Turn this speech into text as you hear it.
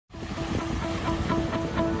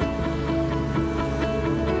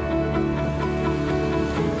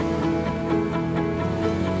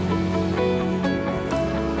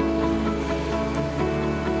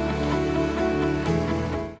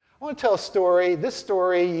want to tell a story. This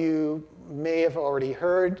story you may have already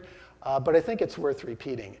heard, but I think it's worth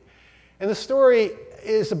repeating. And the story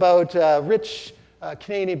is about a rich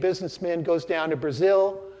Canadian businessman goes down to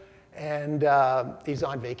Brazil, and he's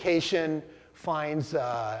on vacation, finds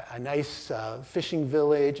a nice fishing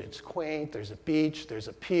village. It's quaint. There's a beach. There's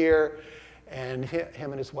a pier. And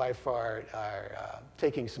him and his wife are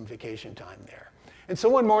taking some vacation time there. And so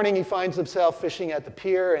one morning he finds himself fishing at the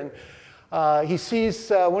pier, and he sees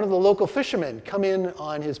one of the local fishermen come in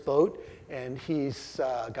on his boat, and he's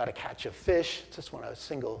got a catch of fish, just a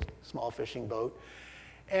single small fishing boat.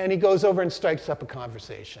 And he goes over and strikes up a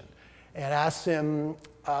conversation and asks him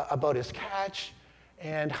about his catch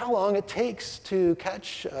and how long it takes to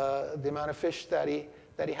catch the amount of fish that he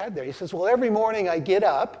had there. He says, well, every morning I get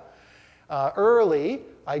up early,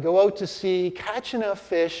 I go out to sea, catch enough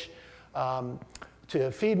fish to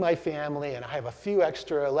feed my family, and I have a few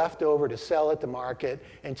extra left over to sell at the market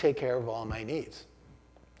and take care of all my needs.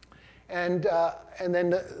 And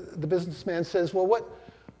then the businessman says, well,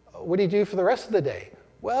 what do you do for the rest of the day?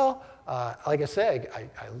 Well, like I said,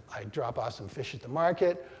 I drop off some fish at the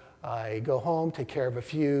market, I go home, take care of a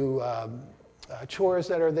few chores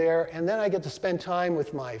that are there, and then I get to spend time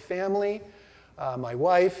with my family, my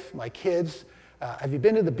wife, my kids. Have you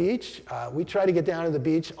been to the beach? We try to get down to the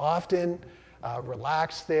beach often,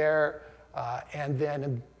 relax there, and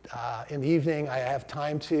then in the evening I have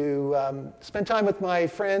time to spend time with my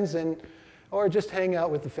friends or just hang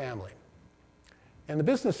out with the family. And the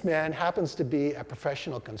businessman happens to be a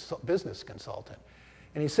professional business consultant.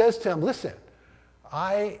 And he says to him, listen,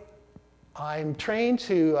 I'm trained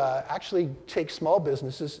to actually take small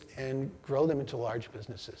businesses and grow them into large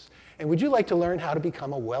businesses. And would you like to learn how to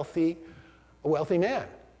become a wealthy man?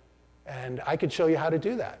 And I could show you how to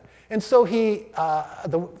do that. And so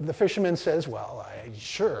the fisherman says, well,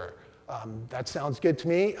 sure, that sounds good to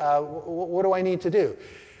me. What do I need to do?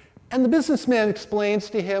 And the businessman explains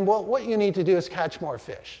to him, well, what you need to do is catch more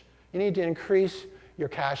fish. You need to increase your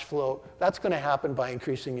cash flow. That's going to happen by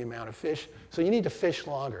increasing the amount of fish. So you need to fish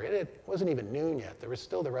longer. It wasn't even noon yet. There was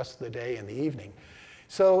still the rest of the day and the evening.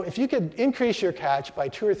 So if you could increase your catch by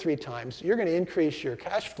 2 or 3 times, you're going to increase your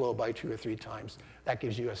cash flow by 2 or 3 times. That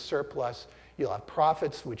gives you a surplus. You'll have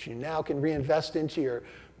profits, which you now can reinvest into your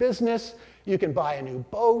business. You can buy a new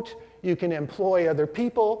boat. You can employ other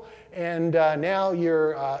people, and now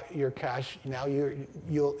your cash. Now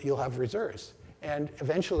you'll have reserves, and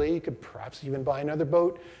eventually you could perhaps even buy another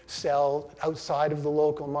boat, sell outside of the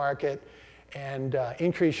local market, and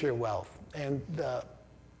increase your wealth. And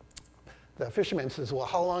the fisherman says, "Well,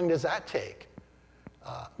 how long does that take?"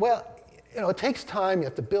 Well, it takes time. You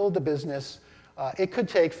have to build the business. It could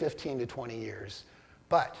take 15 to 20 years,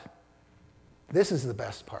 but this is the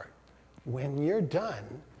best part. When you're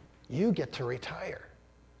done, you get to retire.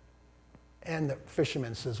 And the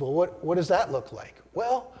fisherman says, well, what does that look like?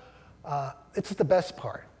 Well, it's the best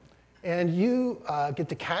part. And you get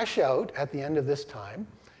to cash out at the end of this time.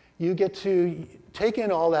 You get to take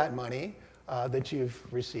in all that money that you've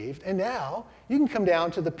received. And now you can come down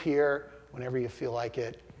to the pier whenever you feel like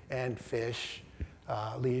it and fish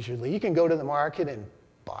leisurely. You can go to the market and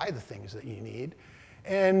buy the things that you need.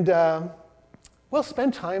 And well,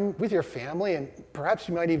 spend time with your family, and perhaps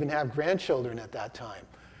you might even have grandchildren at that time,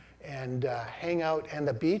 and hang out. And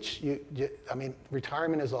the beach,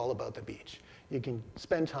 retirement is all about the beach. You can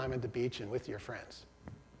spend time at the beach and with your friends.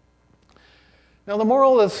 Now, the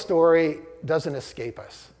moral of the story doesn't escape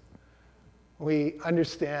us. We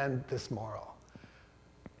understand this moral.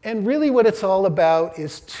 And really what it's all about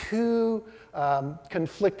is 2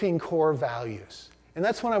 conflicting core values. And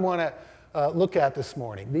that's what I want to look at this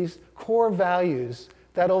morning. These core values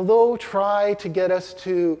that, although try to get us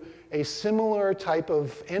to a similar type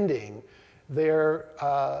of ending, they're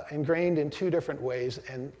ingrained in 2 different ways,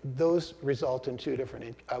 and those result in 2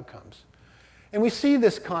 different outcomes. And we see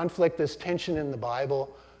this conflict, this tension in the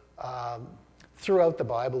Bible, throughout the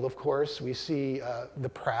Bible, of course. We see the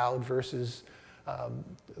proud versus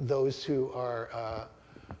those who are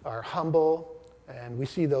humble. And we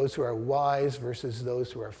see those who are wise versus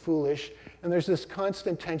those who are foolish. And there's this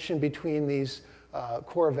constant tension between these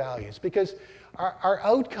core values, because our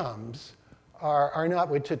outcomes are not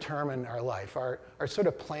what determine our life, our sort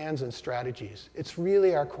of plans and strategies. It's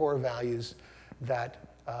really our core values that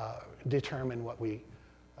determine what we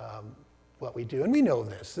do. And we know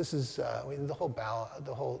this. This is the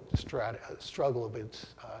whole struggle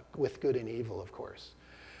with good and evil, of course.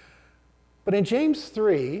 But in James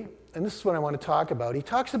 3, and this is what I want to talk about, he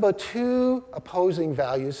talks about 2 opposing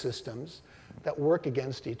value systems that work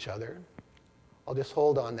against each other. I'll just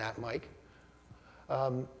hold on that, Mike.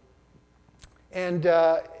 And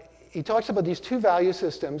he talks about these two value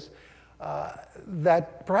systems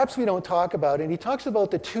that perhaps we don't talk about. And he talks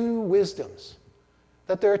about the two wisdoms,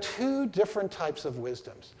 that there are two different types of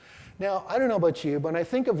wisdoms. Now, I don't know about you, but when I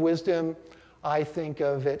think of wisdom, I think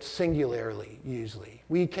of it singularly, usually.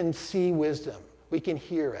 We can see wisdom. We can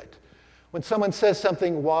hear it. When someone says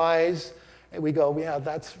something wise, we go, yeah,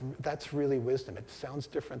 that's really wisdom. It sounds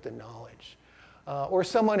different than knowledge. Or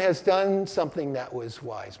someone has done something that was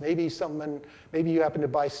wise. Maybe you happen to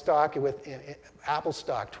buy stock with Apple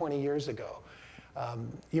stock 20 years ago.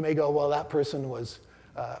 You may go, well, that person was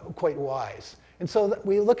quite wise. And so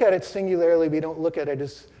we look at it singularly. We don't look at it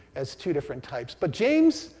as two different types. But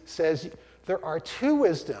James says there are two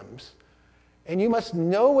wisdoms, and you must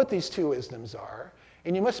know what these two wisdoms are,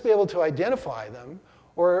 and you must be able to identify them,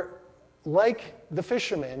 or like the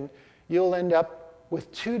fishermen, you'll end up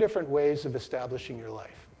with two different ways of establishing your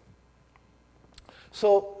life.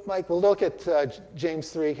 So, Mike, we'll look at James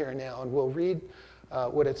 3 here now, and we'll read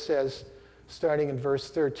what it says starting in verse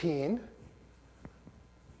 13.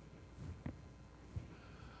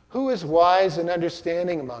 Who is wise and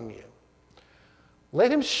understanding among you?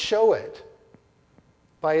 Let him show it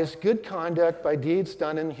by his good conduct, by deeds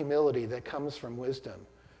done in humility that comes from wisdom.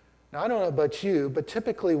 Now, I don't know about you, but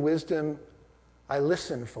typically wisdom I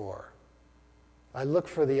listen for. I look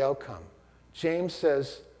for the outcome. James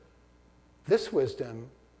says, this wisdom,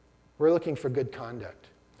 we're looking for good conduct.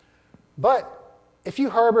 But if you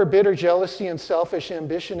harbor bitter jealousy and selfish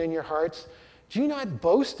ambition in your hearts, do not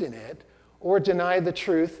boast in it or deny the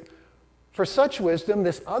truth. For such wisdom,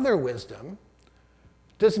 this other wisdom,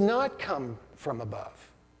 does not come from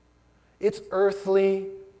above. It's earthly,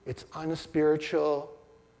 it's unspiritual,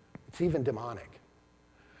 it's even demonic.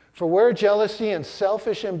 For where jealousy and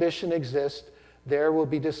selfish ambition exist, there will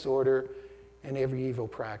be disorder and every evil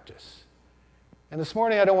practice. And this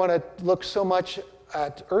morning, I don't want to look so much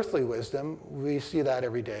at earthly wisdom. We see that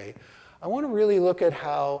every day. I want to really look at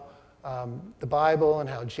how the Bible and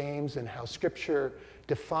how James and how Scripture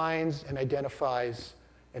defines and identifies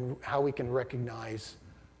and how we can recognize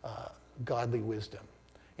godly wisdom.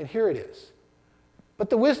 And here it is. But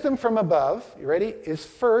the wisdom from above, you ready, is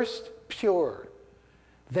first pure,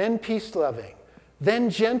 then peace-loving, then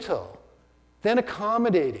gentle, then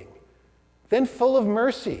accommodating, then full of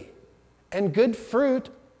mercy and good fruit,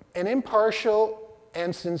 and impartial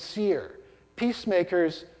and sincere,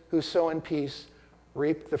 peacemakers who sow in peace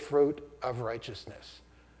reap the fruit of righteousness.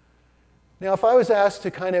 Now, if I was asked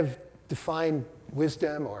to kind of define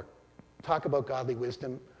wisdom or talk about godly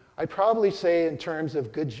wisdom, I'd probably say in terms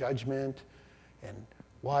of good judgment and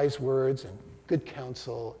wise words and good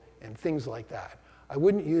counsel and things like that. I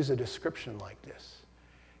wouldn't use a description like this.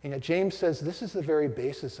 And yet James says this is the very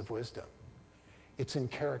basis of wisdom. It's in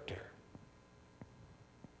character.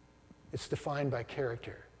 It's defined by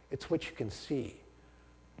character. It's what you can see,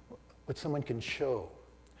 what someone can show.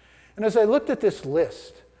 And as I looked at this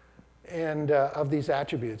list and of these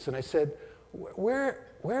attributes, and I said, where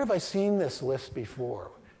have I seen this list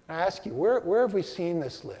before? And I ask you, where have we seen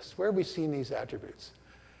this list? Where have we seen these attributes?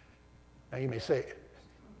 Now you may say,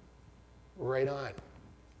 right on.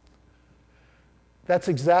 That's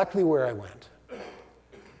exactly where I went.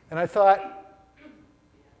 And I thought,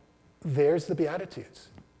 there's the Beatitudes.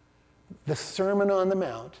 The Sermon on the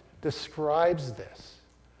Mount describes this.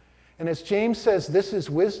 And as James says, this is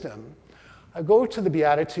wisdom, I go to the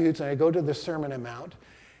Beatitudes and I go to the Sermon on the Mount,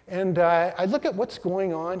 and I look at what's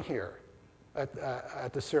going on here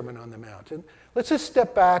at the Sermon on the Mount. And let's just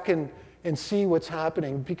step back and see what's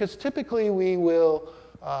happening, because typically we will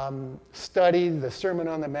study the Sermon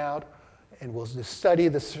on the Mount, and we'll just study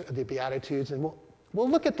the Beatitudes, and we'll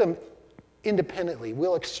look at them independently.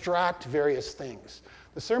 We'll extract various things.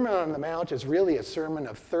 The Sermon on the Mount is really a sermon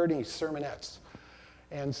of 30 sermonettes.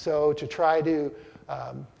 And so to try to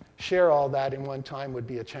share all that in one time would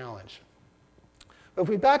be a challenge. But if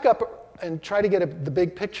we back up and try to get the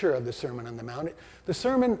big picture of the Sermon on the Mount, the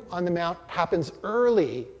Sermon on the Mount happens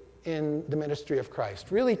early in the ministry of Christ.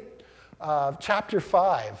 Really, chapter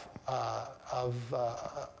 5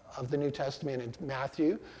 of the New Testament in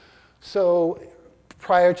Matthew. So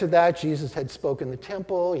prior to that, Jesus had spoken in the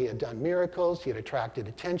temple, he had done miracles, he had attracted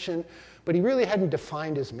attention, but he really hadn't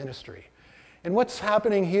defined his ministry. And what's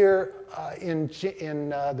happening here in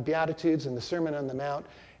the Beatitudes and the Sermon on the Mount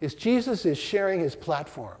is Jesus is sharing his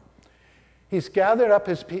platform. He's gathered up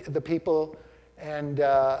the people and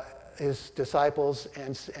his disciples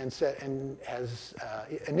and has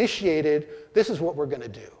initiated, this is what we're going to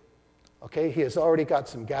do. Okay, he has already got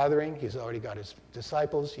some gathering. He's already got his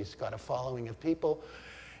disciples. He's got a following of people,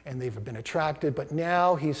 and they've been attracted. But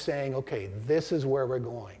now he's saying, okay, this is where we're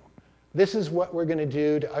going. This is what we're going to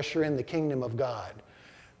do to usher in the kingdom of God.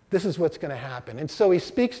 This is what's going to happen. And so he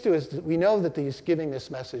speaks to us. We know that he's giving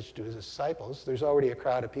this message to his disciples. There's already a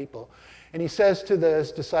crowd of people. And he says to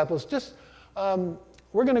the disciples,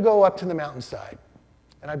 we're going to go up to the mountainside.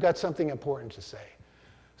 And I've got something important to say.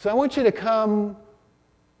 So I want you to come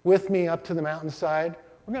with me up to the mountainside.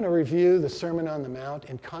 We're going to review the Sermon on the Mount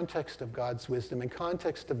in context of God's wisdom, in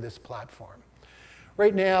context of this platform.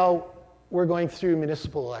 Right now, we're going through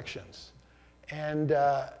municipal elections. And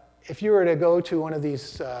if you were to go to one of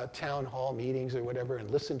these town hall meetings or whatever and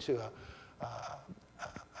listen to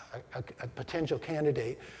a potential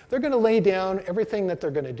candidate, they're going to lay down everything that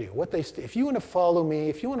they're going to do. If you want to follow me,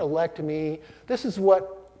 if you want to elect me, this is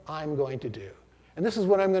what I'm going to do. And this is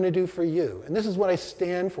what I'm going to do for you. And this is what I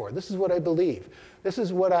stand for. This is what I believe. This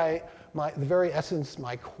is what the very essence,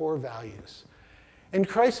 my core values. And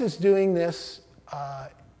Christ is doing this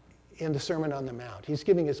in the Sermon on the Mount. He's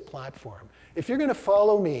giving his platform. If you're going to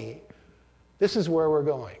follow me, this is where we're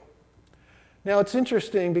going. Now, it's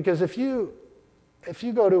interesting because if you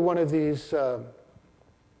go to one of these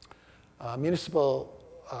municipal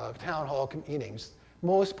town hall meetings,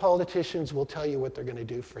 most politicians will tell you what they're going to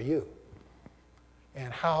do for you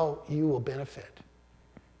and how you will benefit.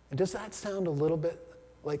 And does that sound a little bit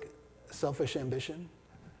like selfish ambition?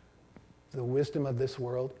 The wisdom of this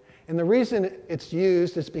world? And the reason it's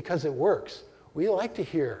used is because it works. We like to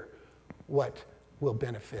hear what will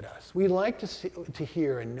benefit us. We like to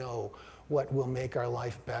hear and know what will make our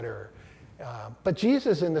life better. But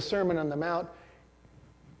Jesus in the Sermon on the Mount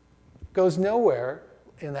goes nowhere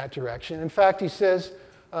in that direction. In fact, he says,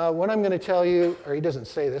 what I'm going to tell you, or he doesn't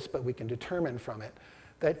say this, but we can determine from it,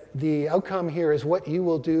 that the outcome here is what you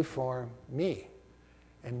will do for me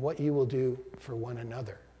and what you will do for one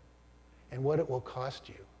another and what it will cost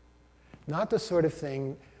you. Not the sort of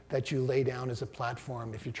thing that you lay down as a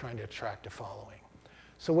platform if you're trying to attract a following.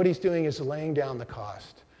 So what he's doing is laying down the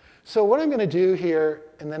cost. So what I'm going to do here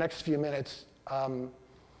in the next few minutes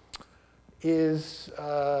is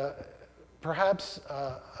perhaps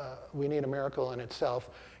we need a miracle in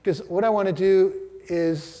itself, because what I want to do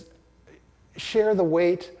is share the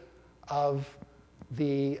weight of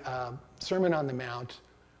the Sermon on the Mount,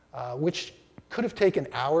 which could have taken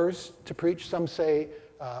hours to preach. Some say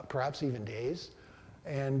perhaps even days.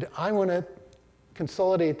 And I want to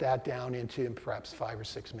consolidate that down into perhaps 5 or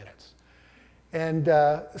 6 minutes. And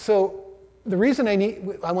so the reason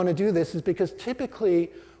I want to do this is because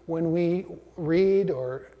typically when we read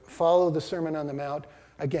or follow the Sermon on the Mount,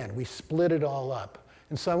 again, we split it all up.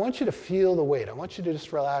 And so I want you to feel the weight. I want you to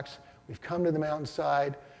just relax. We've come to the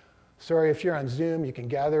mountainside. Sorry, if you're on Zoom, you can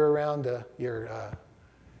gather around your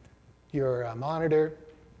monitor.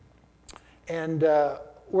 And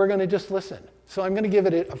we're going to just listen. So I'm going to give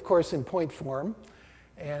it, of course, in point form.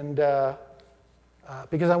 And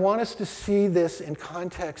because I want us to see this in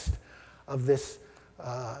context of this.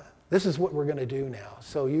 This is what we're going to do now.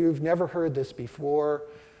 So you've never heard this before,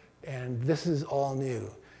 and this is all new.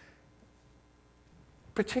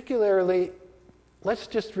 Particularly, let's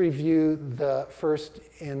just review the first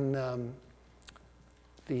in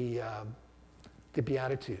the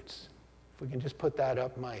Beatitudes. If we can just put that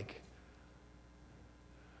up, Mike.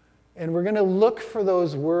 And we're going to look for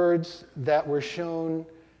those words that were shown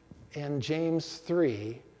in James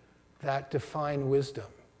 3 that define wisdom.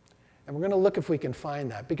 And we're going to look if we can find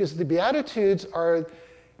that. Because the Beatitudes are,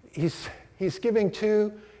 he's giving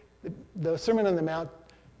the Sermon on the Mount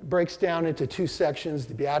breaks down into 2 sections.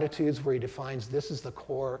 The Beatitudes, where he defines this is the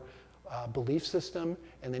core belief system,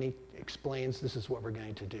 and then he explains this is what we're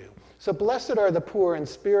going to do. So blessed are the poor in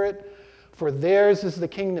spirit, for theirs is the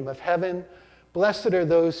kingdom of heaven. Blessed are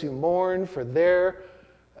those who mourn, for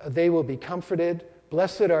they will be comforted.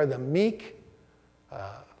 Blessed are the meek,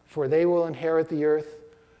 for they will inherit the earth.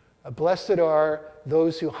 Blessed are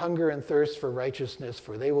those who hunger and thirst for righteousness,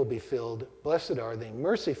 for they will be filled. Blessed are the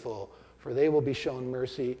merciful, for they will be shown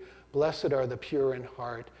mercy. Blessed are the pure in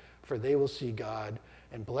heart, for they will see God.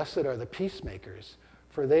 And blessed are the peacemakers,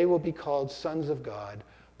 for they will be called sons of God.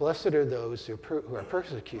 Blessed are those who are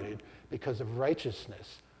persecuted because of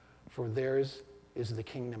righteousness, for theirs is the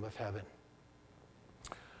kingdom of heaven.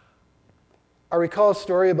 I recall a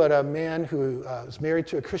story about a man who was married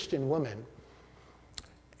to a Christian woman.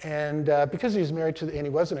 And because he was married to, and he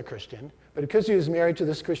wasn't a Christian, but because he was married to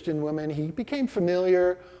this Christian woman, he became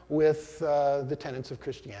familiar with the tenets of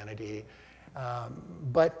Christianity,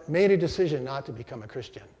 but made a decision not to become a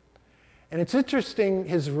Christian. And it's interesting,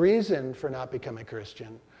 his reason for not becoming a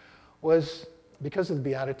Christian was because of the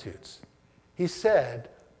Beatitudes. He said,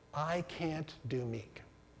 I can't do meek.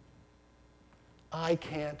 I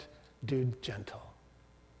can't do gentle.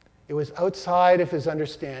 It was outside of his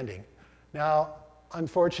understanding. Now,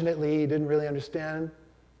 unfortunately, he didn't really understand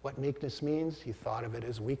what meekness means. He thought of it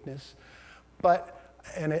as weakness.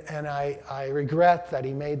 And I regret that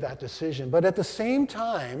he made that decision. But at the same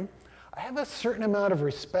time, I have a certain amount of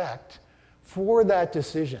respect for that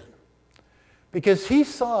decision. Because he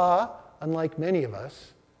saw, unlike many of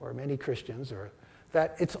us, or many Christians,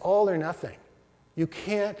 that it's all or nothing. You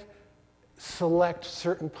can't select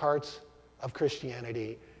certain parts of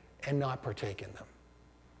Christianity and not partake in them.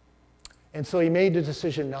 And so he made the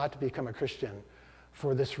decision not to become a Christian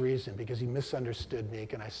for this reason, because he misunderstood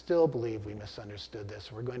Meek, and I still believe we misunderstood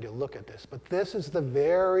this. We're going to look at this. But this is the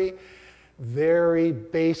very, very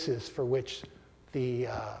basis for which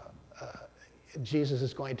Jesus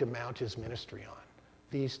is going to mount his ministry on.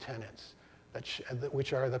 These tenets,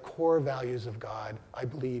 which are the core values of God, I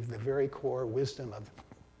believe the very core wisdom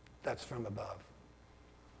that's from above.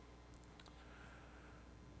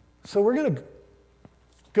 So we're going to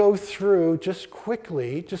go through just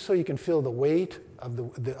quickly, just so you can feel the weight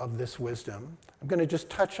of this wisdom. I'm going to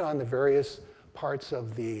just touch on the various parts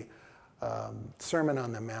of the Sermon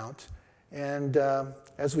on the Mount. And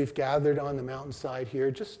as we've gathered on the mountainside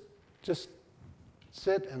here, just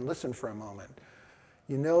sit and listen for a moment.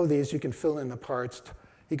 You know these, you can fill in the parts.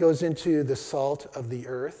 He goes into the salt of the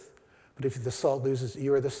earth. But if the salt loses,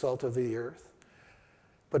 you are the salt of the earth.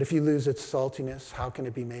 But if you lose its saltiness, how can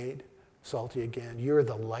it be made salty again? You're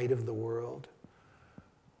the light of the world.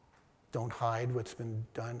 Don't hide what's been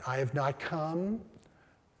done. I have not come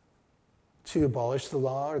to abolish the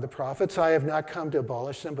law or the prophets. I have not come to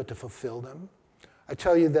abolish them, but to fulfill them. I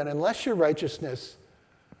tell you that unless your righteousness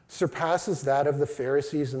surpasses that of the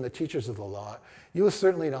Pharisees and the teachers of the law, you will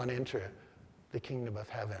certainly not enter the kingdom of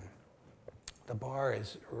heaven. The bar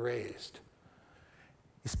is raised.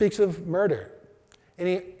 He speaks of murder.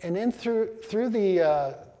 And through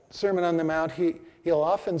the Sermon on the Mount, he'll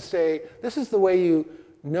often say, this is the way you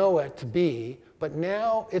know it to be, but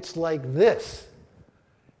now it's like this.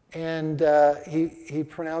 And he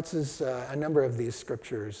pronounces a number of these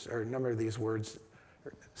scriptures, or a number of these words,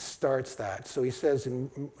 starts that. So he says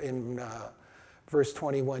in verse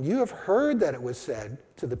 21, you have heard that it was said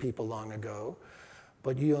to the people long ago,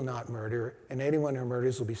 but you will not murder, and anyone who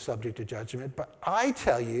murders will be subject to judgment. But I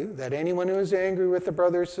tell you that anyone who is angry with a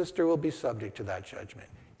brother or sister will be subject to that judgment,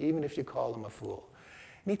 even if you call him a fool.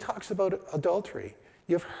 And he talks about adultery.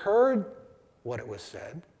 You've heard what it was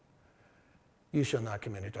said, you shall not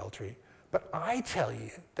commit adultery. But I tell you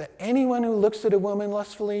that anyone who looks at a woman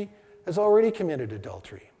lustfully has already committed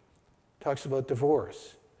adultery. Talks about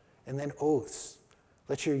divorce, and then oaths.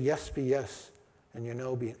 Let your yes be yes, and your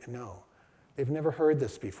no be no. They've never heard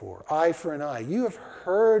this before. Eye for an eye. You have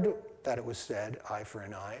heard that it was said, eye for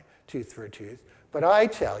an eye, tooth for a tooth. But I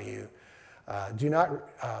tell you, do not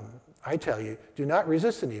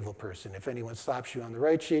resist an evil person. If anyone slaps you on the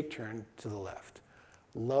right cheek, turn to the left.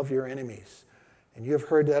 Love your enemies. And you have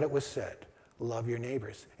heard that it was said, love your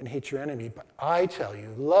neighbors and hate your enemy. But I tell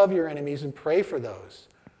you, love your enemies and pray for those.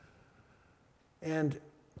 And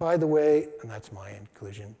by the way, and that's my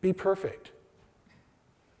conclusion, be perfect.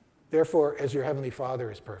 Therefore, as your heavenly Father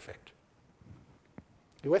is perfect.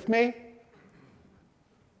 You with me?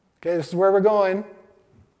 Okay, this is where we're going.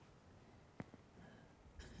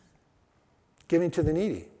 Giving to the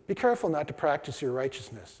needy. Be careful not to practice your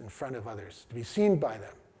righteousness in front of others, to be seen by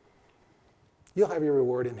them. You'll have your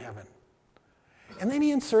reward in heaven. And then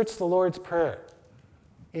he inserts the Lord's Prayer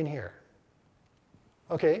in here.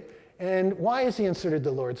 Okay, and why has he inserted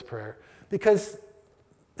the Lord's Prayer? Because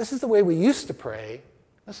this is the way we used to pray.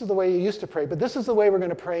 This is the way you used to pray, but this is the way we're going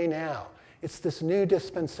to pray now. It's this new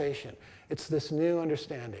dispensation. It's this new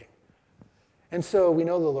understanding. And so we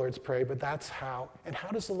know the Lord's Prayer, but that's how. And how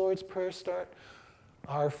does the Lord's Prayer start?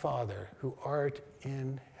 Our Father, who art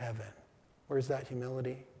in heaven. Where's that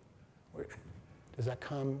humility? Does that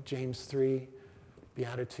come? James 3,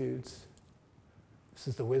 Beatitudes. This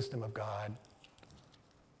is the wisdom of God.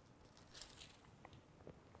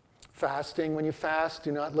 Fasting. When you fast,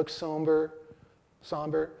 do not look somber.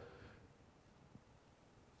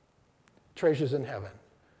 Treasures in heaven.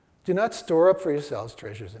 Do not store up for yourselves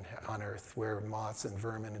treasures on earth, where moths and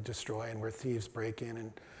vermin destroy and where thieves break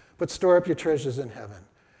in, but store up your treasures in heaven.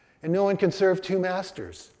 And no one can serve two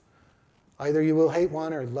masters. Either you will hate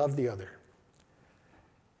one or love the other.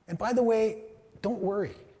 And by the way, don't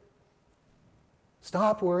worry.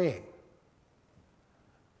 Stop worrying.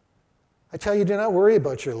 I tell you, do not worry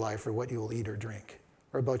about your life or what you will eat or drink,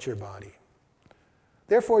 or about your body.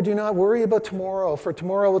 Therefore, do not worry about tomorrow, for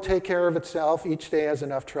tomorrow will take care of itself. Each day has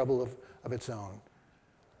enough trouble of its own.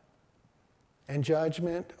 And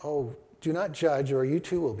judgment, do not judge, or you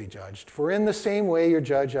too will be judged. For in the same way you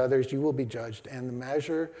judge others, you will be judged, and the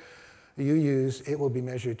measure you use, it will be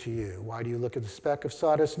measured to you. Why do you look at the speck of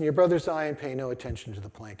sawdust in your brother's eye and pay no attention to the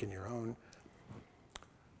plank in your own?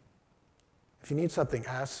 If you need something,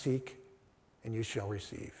 ask, seek, and you shall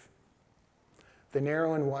receive. The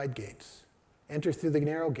narrow and wide gates. Enter through the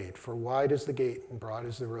narrow gate, for wide is the gate and broad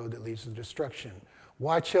is the road that leads to destruction.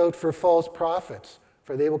 Watch out for false prophets,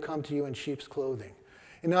 for they will come to you in sheep's clothing.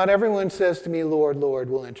 And not everyone says to me, Lord, Lord,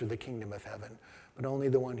 will enter the kingdom of heaven, but only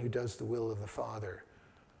the one who does the will of the Father.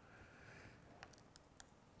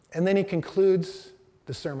 And then he concludes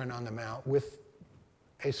the Sermon on the Mount with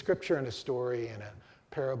a scripture and a story and a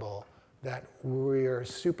parable that we are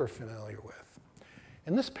super familiar with.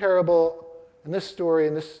 And this parable, and this story,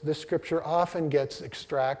 and this scripture often gets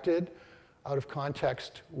extracted out of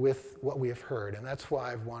context with what we have heard. And that's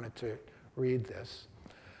why I've wanted to read this.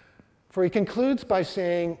 For he concludes by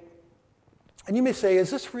saying, and you may say,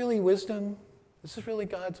 is this really wisdom? Is this really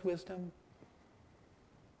God's wisdom?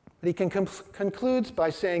 But he concludes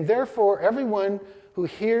by saying, therefore, everyone who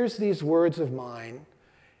hears these words of mine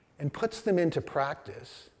and puts them into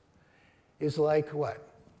practice is like what?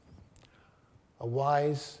 A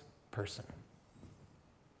wise person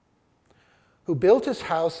who built his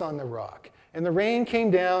house on the rock. And the rain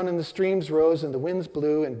came down, and the streams rose, and the winds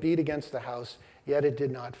blew and beat against the house, yet it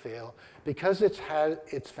did not fail, because it had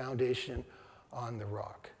its foundation on the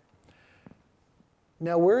rock.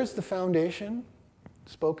 Now, where is the foundation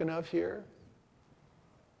spoken of here?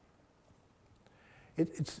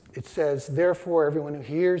 It says, therefore, everyone who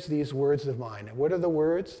hears these words of mine. And what are the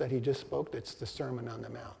words that he just spoke? It's the Sermon on the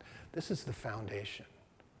Mount. This is the foundation.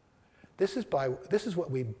 This is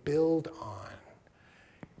what we build on.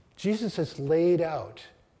 Jesus has laid out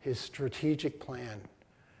his strategic plan.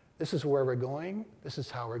 This is where we're going. This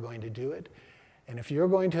is how we're going to do it. And if you're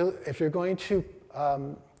going to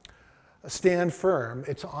stand firm,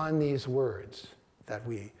 it's on these words that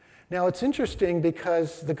we. Now it's interesting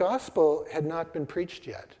because the gospel had not been preached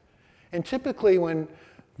yet. And typically when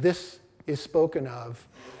this is spoken of,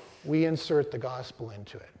 we insert the gospel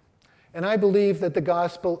into it. And I believe that the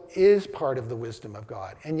gospel is part of the wisdom of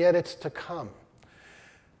God, and yet it's to come.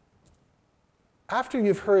 After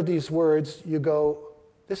you've heard these words, you go,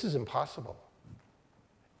 this is impossible.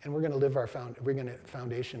 And we're going to live our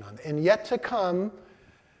foundation on it. And yet to come,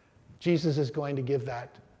 Jesus is going to give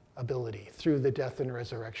that ability through the death and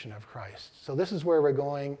resurrection of Christ. So this is where we're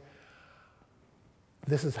going.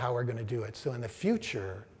 This is how we're going to do it. So in the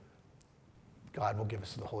future, God will give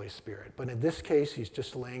us the Holy Spirit. But in this case, he's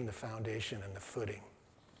just laying the foundation and the footing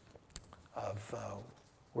of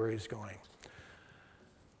where he's going.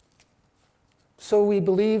 So we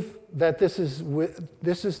believe that this is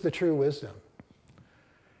the true wisdom.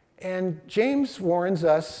 And James warns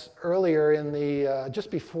us earlier in the, just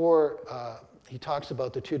before he talks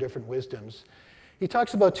about the two different wisdoms, he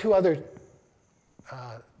talks about two other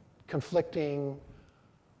conflicting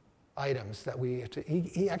items that we have to,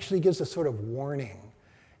 he actually gives a sort of warning.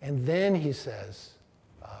 And then he says,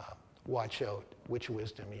 watch out which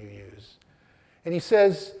wisdom you use. And he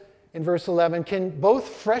says in verse 11, can both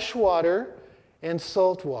fresh water and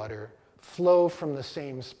salt water flow from the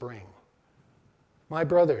same spring? My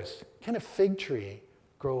brothers, can a fig tree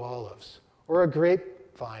grow olives, or a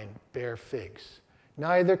grapevine bear figs?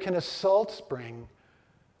 Neither can a salt spring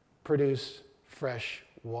produce fresh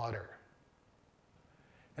water.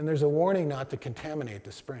 And there's a warning not to contaminate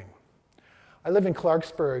the spring. I live in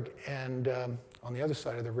Clarksburg, and on the other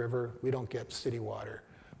side of the river, we don't get city water.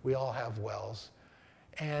 We all have wells.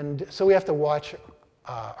 And so we have to watch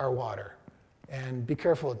our water and be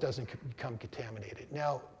careful it doesn't become contaminated.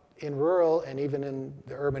 Now, in rural and even in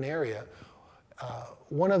the urban area,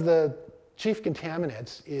 one of the chief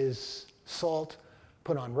contaminants is salt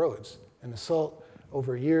put on roads. And the salt,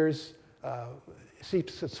 over years,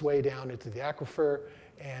 seeps its way down into the aquifer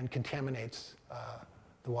and contaminates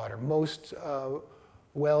the water. Most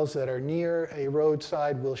wells that are near a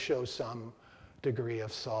roadside will show some degree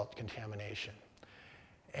of salt contamination.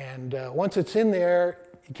 And once it's in there,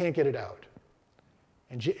 you can't get it out.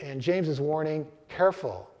 And James is warning,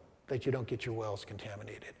 careful that you don't get your wells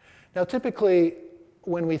contaminated. Now, typically,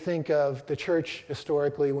 when we think of the church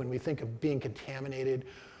historically, when we think of being contaminated,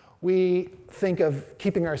 we think of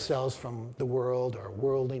keeping ourselves from the world or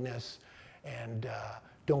worldliness and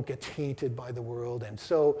don't get tainted by the world. And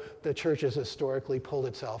so the church has historically pulled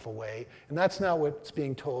itself away. And that's not what's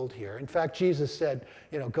being told here. In fact, Jesus said,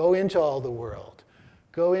 go into all the world.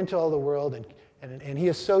 Go into all the world. And he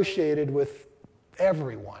associated with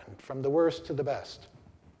everyone, from the worst to the best.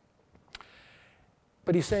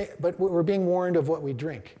 But he's saying, but we're being warned of what we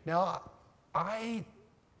drink. Now, I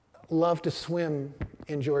love to swim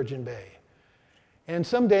in Georgian Bay. And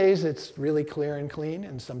some days it's really clear and clean,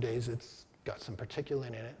 and some days it's got some particulate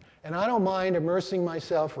in it. And I don't mind immersing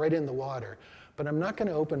myself right in the water, but I'm not going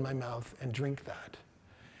to open my mouth and drink that.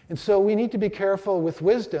 And so we need to be careful with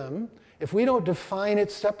wisdom. If we don't define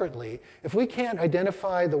it separately, if we can't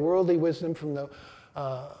identify the worldly wisdom from the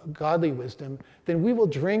godly wisdom, then we will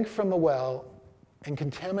drink from a well and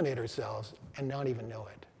contaminate ourselves and not even know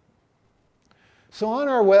it. So on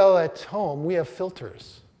our well at home, we have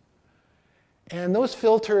filters. And those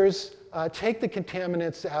filters take the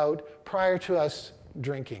contaminants out prior to us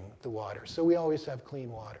drinking the water. So we always have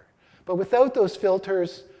clean water. But without those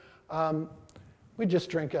filters, we just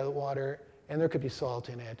drink out of the water, and there could be salt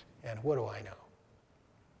in it, and what do I know?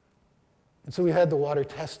 And so we had the water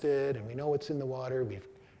tested, and we know what's in the water. We've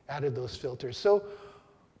added those filters. So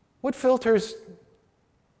what filters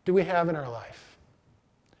do we have in our life?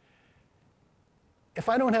 If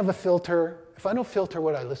I don't have a filter, if I don't filter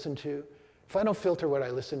what I listen to, if I don't filter what I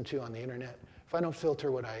listen to on the internet, if I don't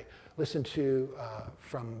filter what I listen to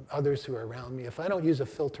from others who are around me, if I don't use a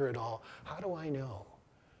filter at all, how do I know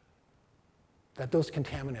that those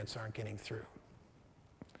contaminants aren't getting through?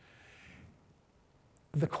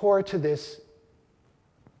 The core to this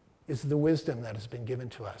is the wisdom that has been given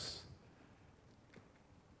to us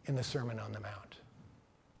in the Sermon on the Mount.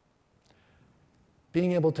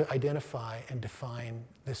 Being able to identify and define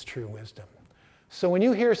this true wisdom. So when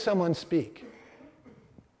you hear someone speak,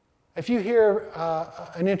 if you hear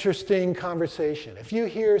an interesting conversation, if you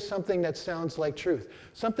hear something that sounds like truth,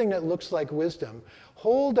 something that looks like wisdom,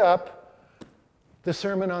 hold up the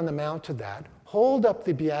Sermon on the Mount to that. Hold up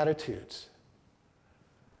the Beatitudes.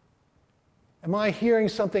 Am I hearing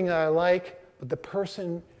something that I like, but the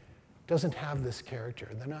person doesn't have this character?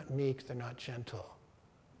 They're not meek, they're not gentle.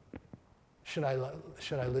 Should I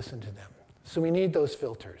listen to them? So we need those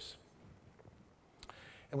filters.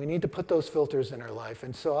 And we need to put those filters in our life.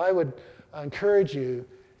 And so I would encourage you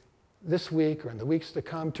this week or in the weeks to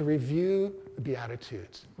come to review the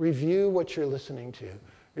Beatitudes. Review what you're listening to.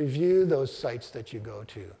 Review those sites that you go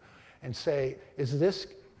to. And say, is this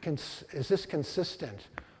consistent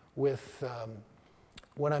with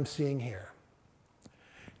what I'm seeing here?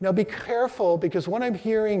 Now be careful, because what I'm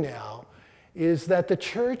hearing now is that the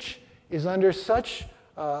church is under such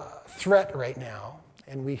threat right now,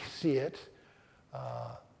 and we see it.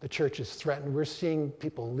 The church is threatened. We're seeing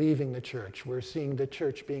people leaving the church. We're seeing the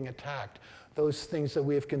church being attacked. Those things that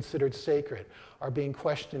we have considered sacred are being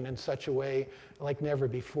questioned in such a way like never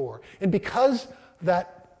before. And because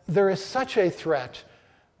that there is such a threat,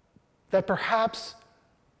 that perhaps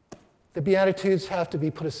the Beatitudes have to be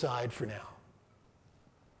put aside for now.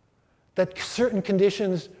 That certain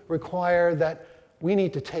conditions require that we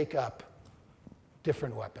need to take up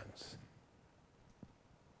different weapons.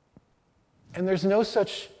 And there's no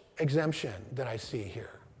such exemption that I see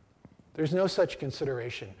here. There's no such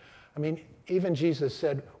consideration. I mean, even Jesus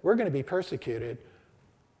said, we're going to be persecuted.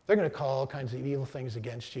 They're going to call all kinds of evil things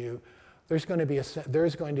against you. There's going to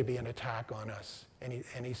be an attack on us.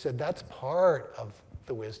 And he said, that's part of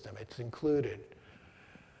the wisdom. It's included.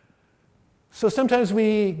 So sometimes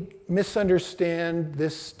we misunderstand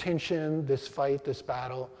this tension, this fight, this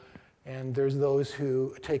battle. And there's those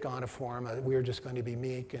who take on a form that we're just going to be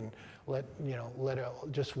meek and let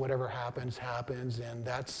just whatever happens, and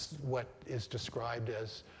that's what is described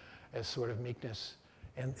as sort of meekness.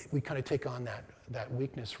 And we kind of take on that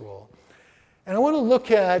weakness role. And I want to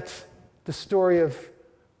look at the story of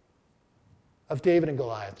David and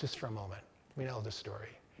Goliath just for a moment. We know the story.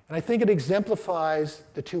 And I think it exemplifies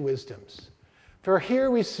the two wisdoms. For here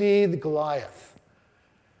we see the Goliath,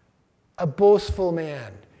 a boastful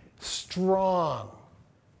man, strong,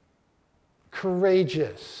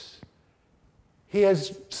 courageous. He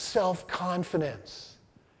has self-confidence.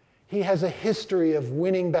 He has a history of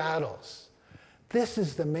winning battles. This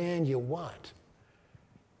is the man you want.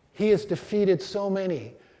 He has defeated so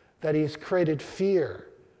many that he's created fear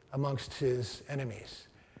amongst his enemies.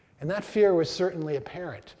 And that fear was certainly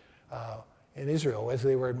apparent in Israel as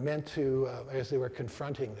they were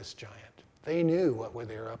confronting this giant. They knew what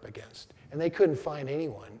they were up against. And they couldn't find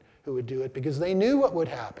anyone who would do it because they knew what would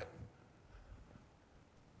happen.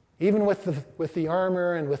 Even with the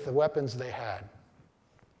armor and with the weapons they had.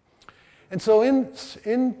 And so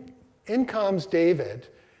in comes David,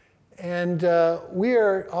 and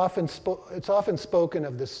it's often spoken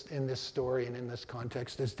of this in this story and in this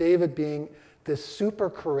context as David being this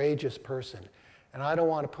super courageous person. And I don't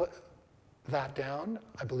want to put that down.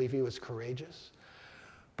 I believe he was courageous.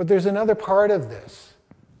 But there's another part of this,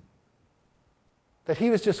 that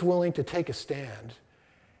he was just willing to take a stand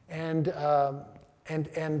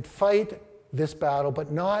and fight this battle,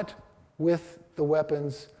 but not with the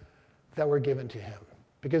weapons that were given to him.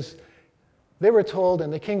 Because they were told,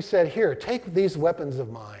 and the king said, here, take these weapons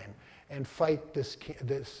of mine and fight this.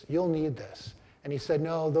 You'll need this. And he said,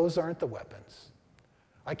 no, those aren't the weapons.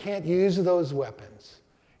 I can't use those weapons.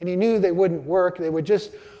 And he knew they wouldn't work. They would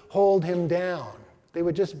just hold him down. They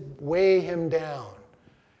would just weigh him down.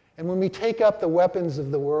 And when we take up the weapons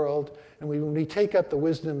of the world, and when we take up the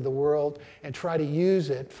wisdom of the world and try to use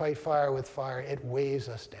it, fight fire with fire, it weighs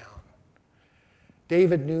us down.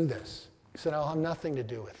 David knew this. He said, I'll have nothing to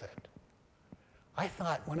do with it. I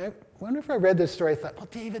thought, whenever I read this story, I thought, well,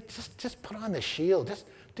 David, just put on the shield. Just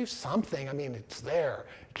do something. I mean, it's there.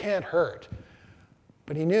 It can't hurt.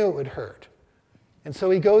 But he knew it would hurt. And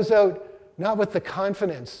so he goes out, not with the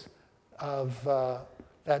confidence of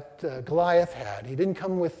that Goliath had. He didn't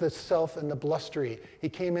come with the self and the blustery. He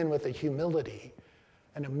came in with a humility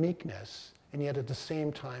and a meekness, and yet at the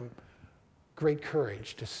same time, great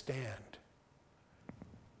courage to stand.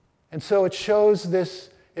 And so it shows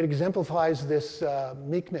this, it exemplifies this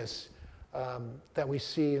meekness that we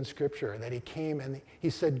see in Scripture, that he came and he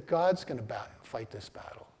said, God's going to fight this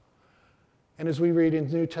battle. And as we read in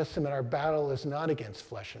the New Testament, our battle is not against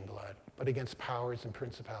flesh and blood, but against powers and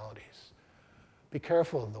principalities. Be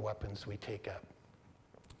careful of the weapons we take up.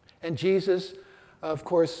 And Jesus, of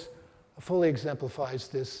course, fully exemplifies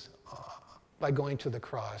this by going to the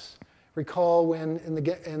cross. Recall when in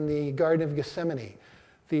the Garden of Gethsemane,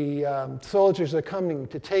 the soldiers are coming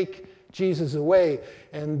to take Jesus away,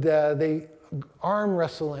 and they arm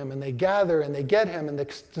wrestle him, and they gather, and they get him, and the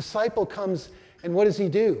disciple comes, and what does he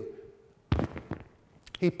do?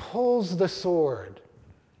 He pulls the sword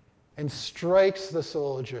and strikes the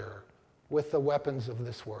soldier with the weapons of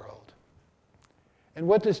this world. And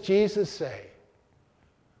what does Jesus say?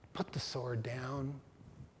 Put the sword down.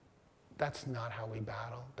 That's not how we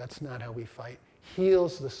battle. That's not how we fight.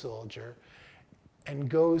 Heals the soldier and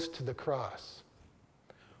goes to the cross.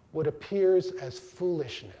 What appears as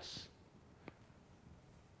foolishness.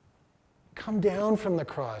 Come down from the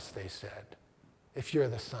cross, they said, if you're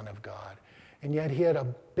the Son of God. And yet he had a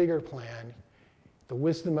bigger plan. The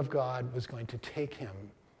wisdom of God was going to take him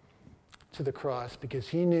to the cross because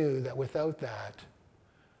he knew that without that,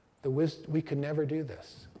 we could never do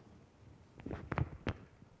this.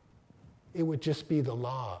 It would just be the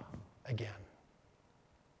law again.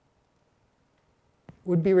 It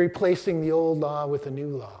would be replacing the old law with a new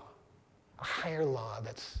law, a higher law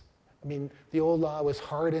the old law was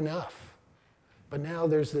hard enough, but now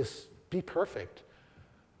there's this be perfect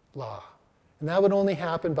law. And that would only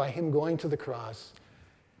happen by him going to the cross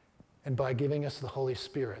and by giving us the Holy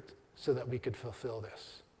Spirit so that we could fulfill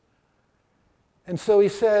this. And so he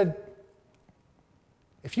said,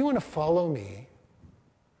 if you want to follow me,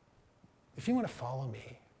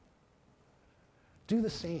 do the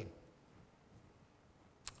same.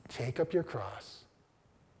 Take up your cross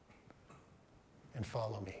and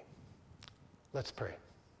follow me. Let's pray.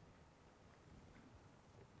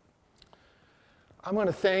 I want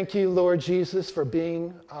to thank you, Lord Jesus, for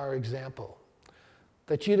being our example.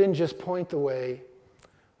 That you didn't just point the way,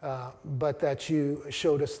 but that you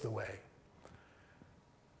showed us the way.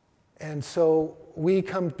 And so we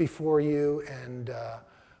come before you and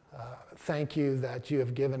thank you that you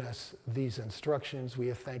have given us these instructions.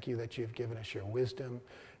 We thank you that you have given us your wisdom.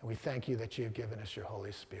 And we thank you that you have given us your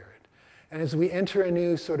Holy Spirit. And as we enter a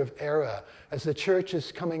new sort of era, as the church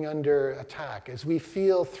is coming under attack, as we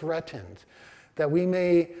feel threatened, that we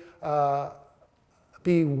may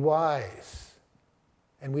be wise.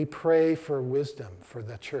 And we pray for wisdom for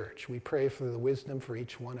the church. We pray for the wisdom for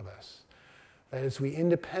each one of us. That as we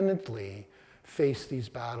independently face these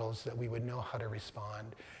battles, that we would know how to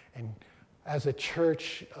respond. And as a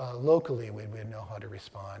church locally, we would know how to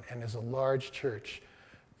respond. And as a large church,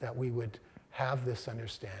 that we would have this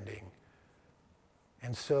understanding.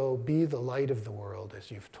 And so be the light of the world as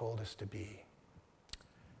you've told us to be.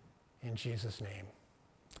 In Jesus' name,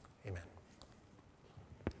 amen.